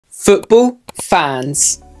Football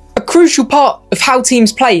fans. A crucial part of how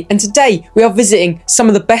teams play, and today we are visiting some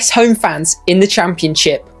of the best home fans in the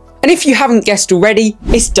Championship. And if you haven't guessed already,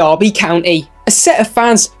 it's Derby County, a set of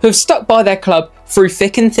fans who have stuck by their club through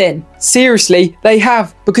thick and thin. Seriously, they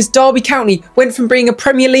have, because Derby County went from being a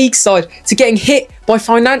Premier League side to getting hit by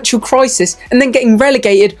financial crisis and then getting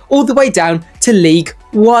relegated all the way down to League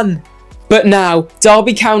One. But now,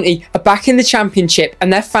 Derby County are back in the Championship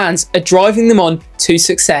and their fans are driving them on to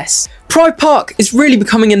success. Pride Park is really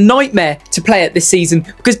becoming a nightmare to play at this season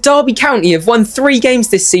because Derby County have won 3 games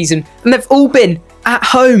this season and they've all been at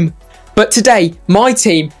home. But today, my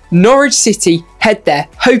team, Norwich City, head there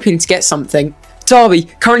hoping to get something. Derby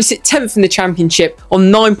currently sit 10th in the Championship on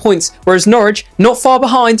 9 points, whereas Norwich, not far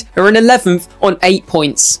behind, are in 11th on 8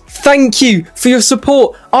 points. Thank you for your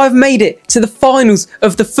support. I've made it to the finals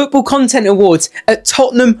of the Football Content Awards at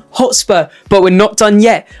Tottenham Hotspur, but we're not done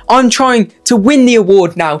yet. I'm trying to win the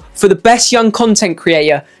award now for the best young content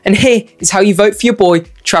creator, and here is how you vote for your boy,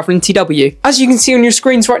 TravellingTW. As you can see on your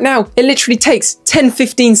screens right now, it literally takes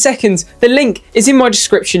 10-15 seconds. The link is in my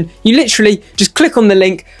description. You literally just click on the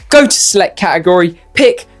link, go to select category,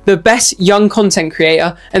 pick the best young content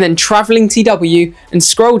creator, and then TravellingTW, and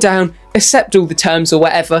scroll down, accept all the terms or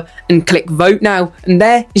whatever, and click vote now. And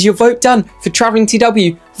there is your vote done for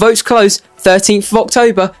TravellingTW. Votes close 13th of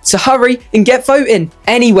October, so hurry and get voting.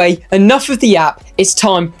 Anyway, enough of the app, it's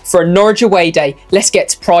time for a Norwich away day. Let's get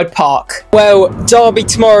to Pride Park. Well, Derby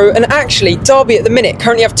tomorrow, and actually Derby at the minute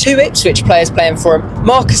currently have 2 Ipswich players playing for them,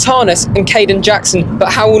 Marcus Harness and Caden Jackson.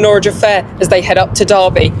 But how will Norwich fare as they head up to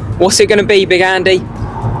Derby? What's it going to be, Big Andy?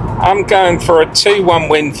 I'm going for a 2-1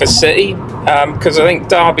 win for City because I think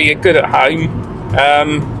Derby are good at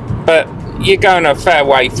home, but you're going a fair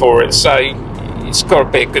way for it, so it's got to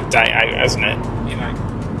be a good day out, hasn't it? You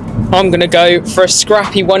know. I'm going to go for a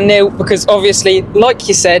scrappy 1-0 because obviously, like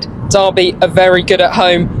you said, Derby are very good at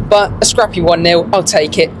home, but a scrappy 1-0, I'll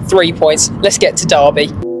take it. 3 points. Let's get to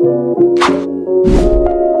Derby.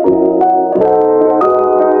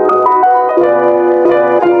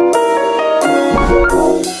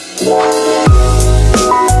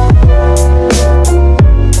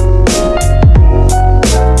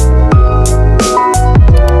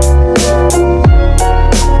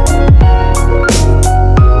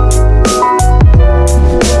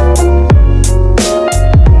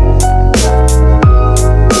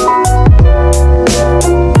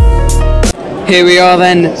 Here we are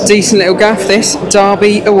then, decent little gaff this,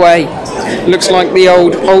 Derby away. Looks like the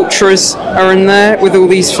old ultras are in there with all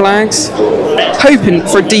these flags. Hoping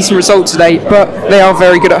for a decent result today, but they are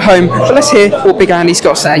very good at home. But let's hear what Big Andy's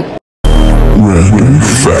got to say. Ready,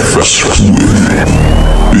 fast,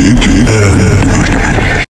 Big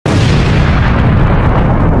Andy.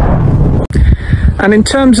 And in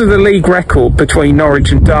terms of the league record between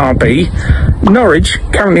Norwich and Derby, Norwich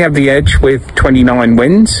currently have the edge with 29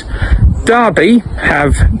 wins. Derby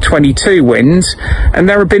have 22 wins, and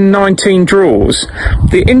there have been 19 draws.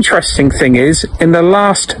 The interesting thing is, in the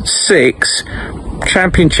last 6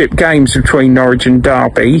 Championship games between Norwich and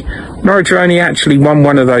Derby, Norwich have only actually won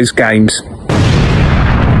 1 of those games.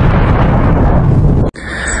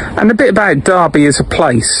 And a bit about Derby as a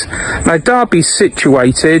place. Now, Derby's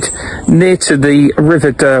situated near to the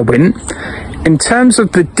River Derwent. In terms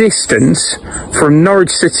of the distance from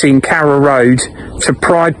Norwich City and Carrow Road to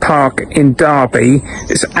Pride Park in Derby,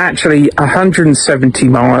 it's actually 170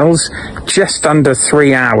 miles, just under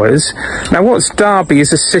 3 hours. Now, what's Derby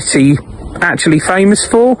as a city actually famous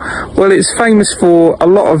for? Well, it's famous for a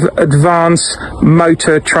lot of advanced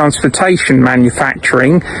motor transportation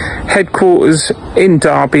manufacturing. Headquarters in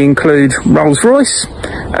Derby include Rolls-Royce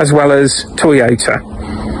as well as Toyota.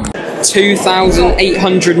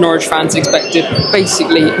 2,800 Norwich fans expected,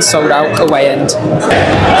 basically sold out away end.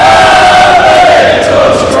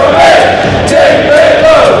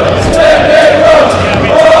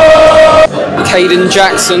 Caden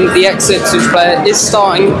Jackson, the ex-Ipswich player, is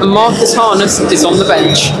starting and Marcus Harness is on the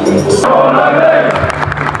bench.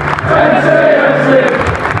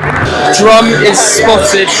 Drum is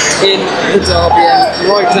spotted in the Derby end,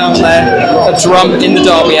 right down there, a drum in the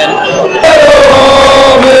Derby end.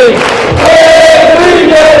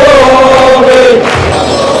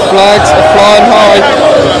 Flags are flying high.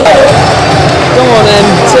 Come on then,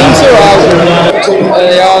 teams are out.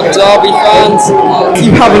 There they are, Derby fans. If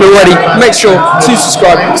you haven't already, make sure to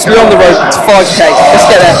subscribe because we're on the road to 5k. Let's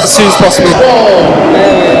get there as soon as possible.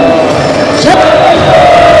 There we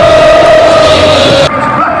are.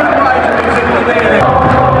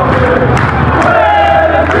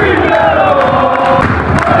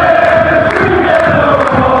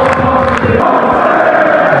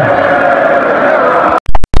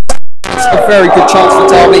 it's a very good chance for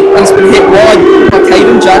Derby, and it's been hit wide by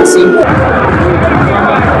Caden Jackson.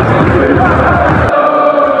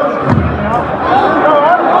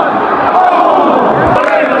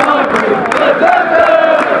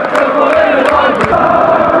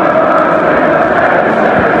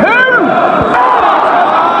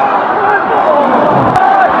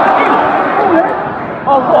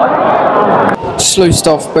 Slow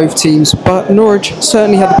start for both teams, but Norwich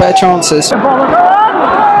certainly had the better chances.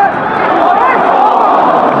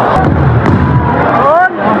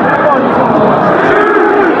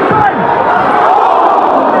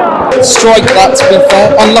 Strike that, to be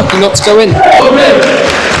fair, unlucky not to go in.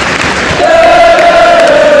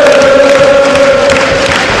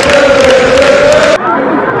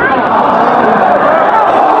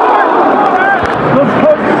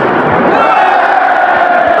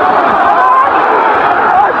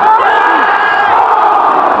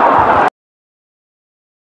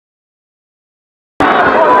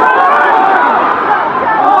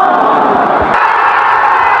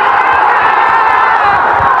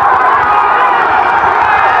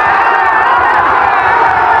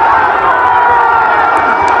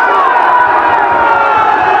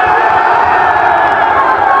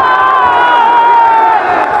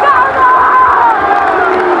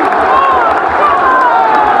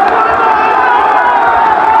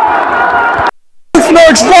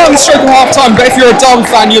 Norwich won the stroke of half time, but if you're a Derby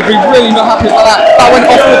fan, you'd be really not happy about that. That went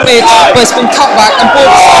off the pitch, but it's been cut back, and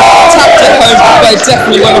Borja Sainz tapped it home, but it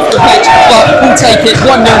definitely went off the pitch. But we'll take it.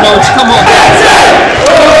 1-0 Norwich, come on.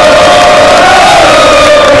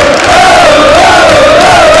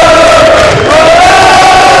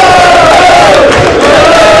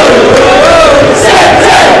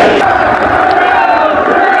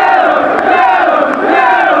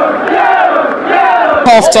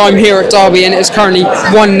 Half time here at Derby, and it's currently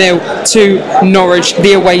 1-0 to Norwich,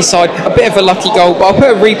 the away side. A bit of a lucky goal, but I'll put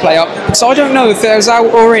a replay up because I don't know if it was out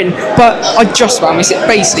or in, but I just about missed it.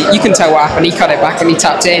 Basically, you can tell what happened. He cut it back and he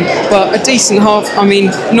tapped it in, but a decent half. I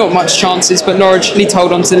mean, not much chances, but Norwich need to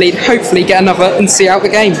hold on to the lead, hopefully get another and see out the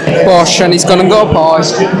game. Gosh, and he's gone and got a pie.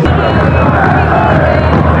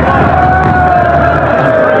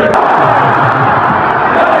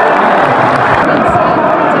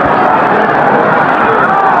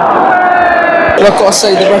 But I've got to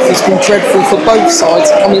say the ref has been dreadful for both sides.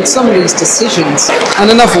 I mean, some of these decisions. And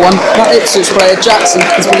another one, that Ipswich player Jackson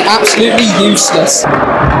has been absolutely useless.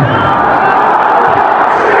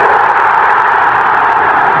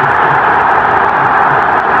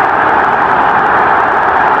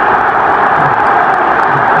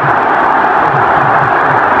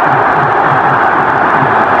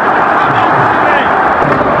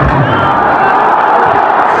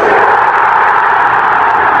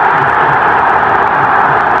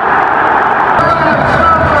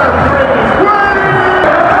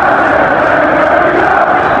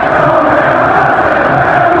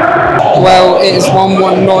 Well, it is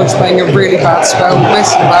 1-1, Norwich playing a really bad spell,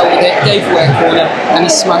 messing about with it, gave away a corner, and he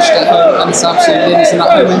smashed it home, and it's absolutely innocent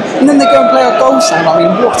that home end. And then they go and play a goal sound. I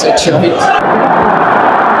mean, what a joke.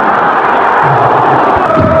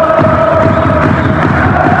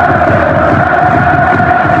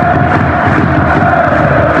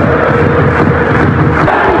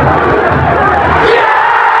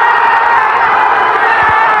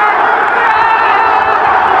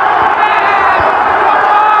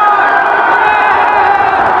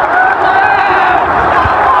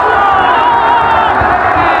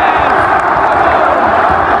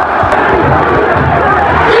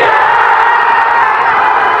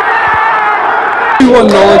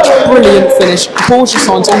 Norwich, brilliant finish. Borja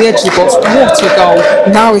Sainz on the edge of the box. What a goal.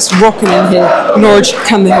 Now it's rocking in here. Norwich,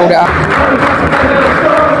 can they hold it out?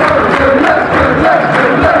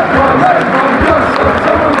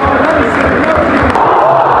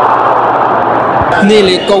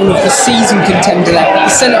 Nearly a goal of the season contender there. The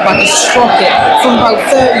centre-back has struck it from about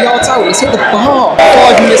 30 yards out. It's hit the bar.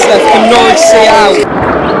 5 minutes left. Can Norwich see out?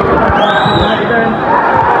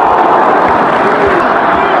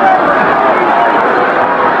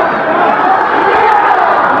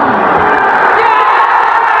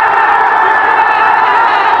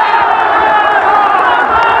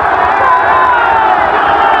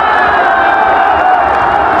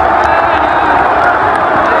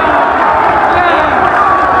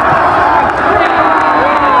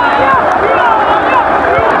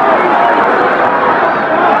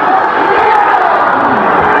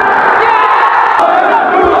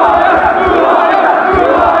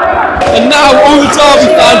 And now all the Derby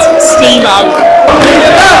fans steam out.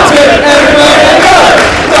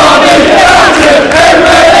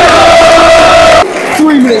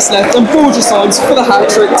 3 minutes minutes left, and Borja Sainz for the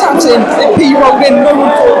hat-trick, taps in, it P-rolled in, no one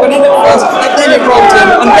thought it went in at first, and then it rolled in,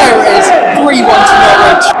 and there it is, 3-1 to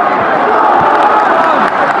Norwich.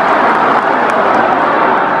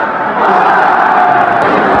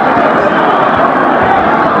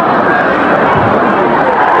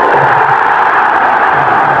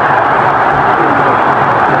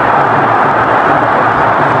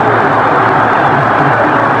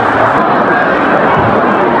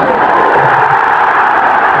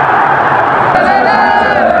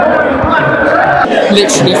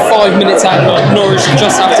 Literally 5 minutes out, Norwich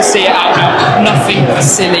just have to see it out now. Nothing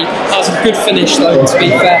silly. That was a good finish though, to be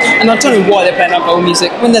fair. And I don't know why they're playing our goal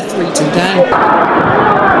music when they're 3-2 down.